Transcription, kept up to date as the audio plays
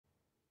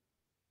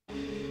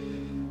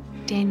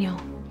Daniel.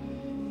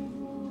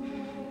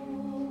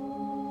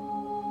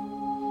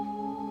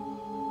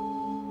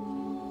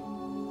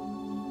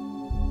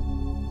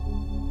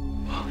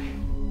 Molly.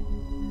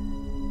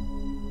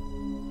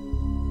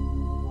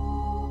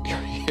 You're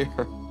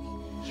here.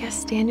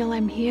 Yes, Daniel,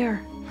 I'm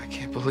here. I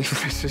can't believe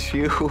this is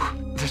you.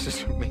 This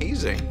is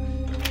amazing.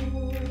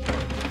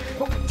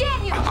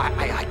 Daniel!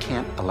 I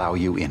can't allow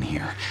you in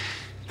here.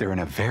 They're in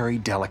a very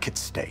delicate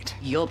state.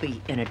 You'll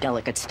be in a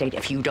delicate state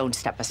if you don't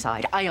step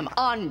aside. I am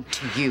on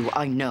to you.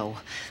 I know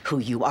who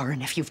you are,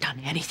 and if you've done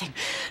anything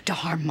to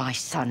harm my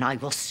son, I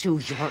will sue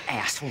your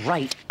ass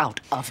right out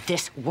of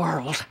this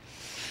world.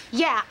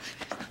 Yeah.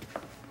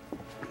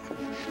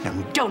 Now,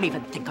 Don't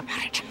even think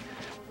about it.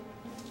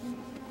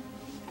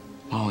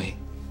 Molly,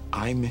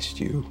 I missed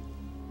you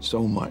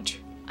so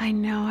much. I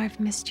know I've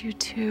missed you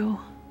too.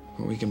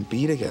 We can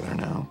be together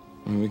now.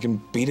 I mean, we can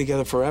be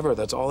together forever.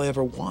 That's all I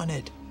ever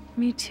wanted.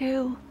 Me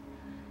too.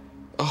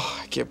 Oh,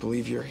 I can't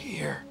believe you're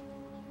here.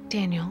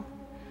 Daniel,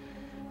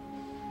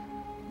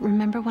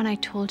 remember when I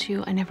told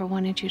you I never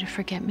wanted you to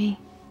forget me?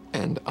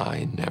 And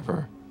I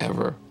never,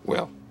 ever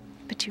will.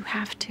 But you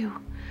have to.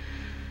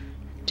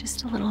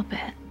 Just a little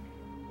bit.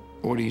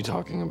 What are you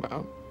talking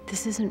about?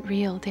 This isn't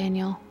real,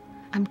 Daniel.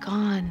 I'm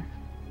gone.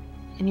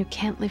 And you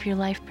can't live your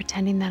life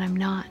pretending that I'm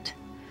not.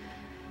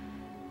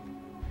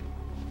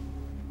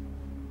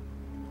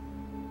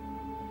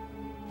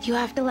 You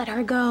have to let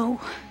her go.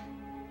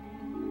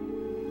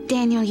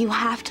 Daniel, you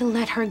have to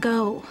let her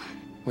go.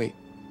 Wait,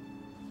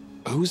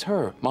 who's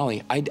her?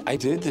 Molly, I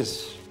did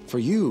this for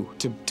you,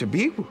 to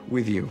be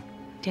with you.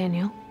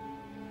 Daniel,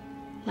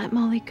 let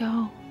Molly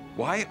go.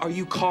 Why are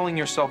you calling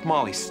yourself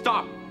Molly?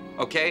 Stop,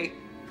 okay?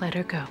 Let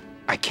her go.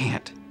 I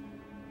can't.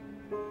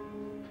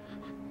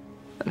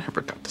 I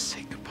never got to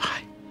say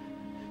goodbye.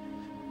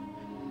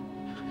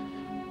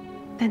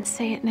 Then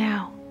say it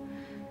now.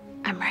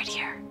 I'm right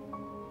here.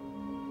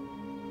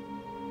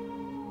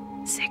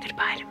 Say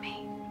goodbye to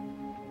me.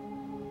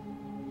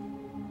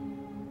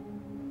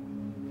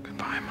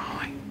 Goodbye,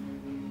 Molly.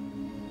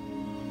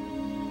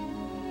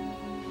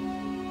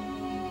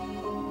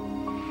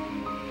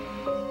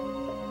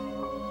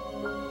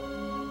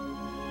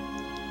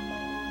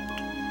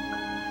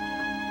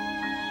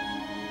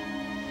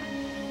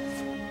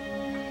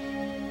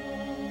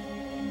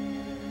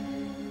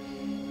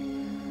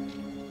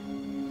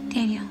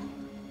 Daniel.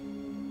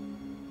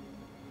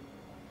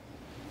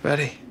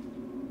 Betty.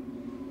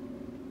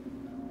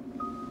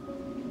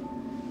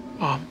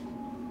 Mom.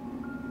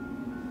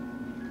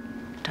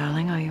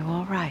 Darling, are you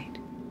all right?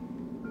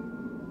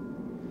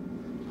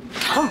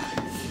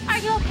 Are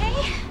you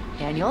okay?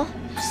 Daniel,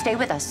 stay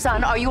with us.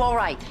 Son, are you all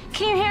right?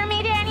 Can you hear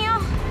me,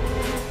 Daniel?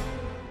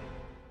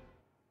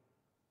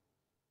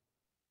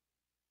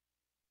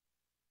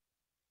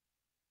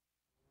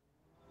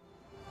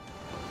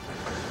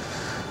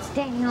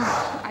 Daniel,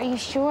 are you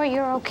sure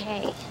you're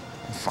okay?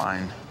 I'm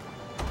fine.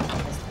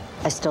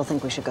 I still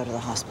think we should go to the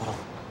hospital.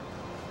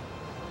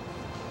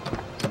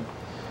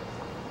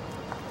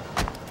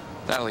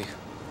 Natalie,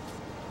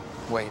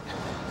 wait.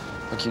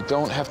 Look, you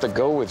don't have to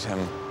go with him.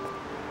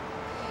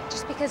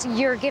 Just because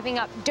you're giving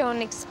up,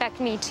 don't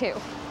expect me to.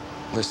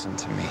 Listen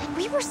to me.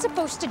 We were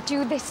supposed to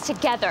do this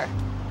together.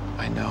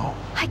 I know.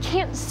 I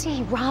can't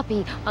see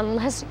Robbie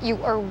unless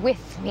you are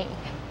with me.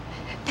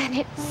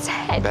 Bennett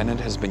said... Bennett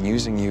has been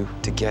using you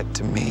to get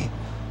to me.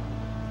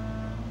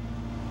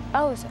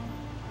 Oh,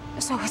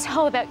 so it's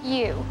all about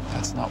you.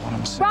 That's not what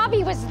I'm saying.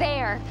 Robbie was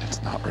there.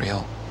 It's not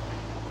real.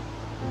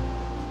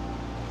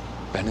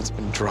 Bennett's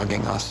been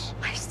drugging us.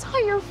 I saw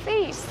your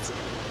face.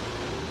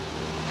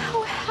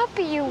 How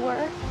happy you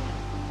were.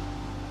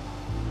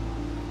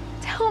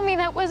 Tell me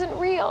that wasn't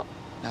real.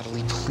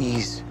 Natalie,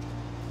 please.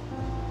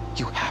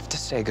 You have to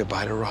say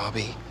goodbye to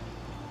Robbie.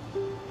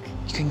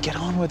 You can get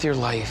on with your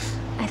life.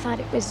 I thought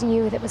it was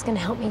you that was going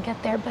to help me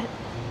get there, but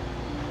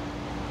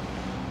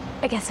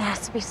I guess it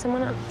has to be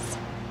someone else.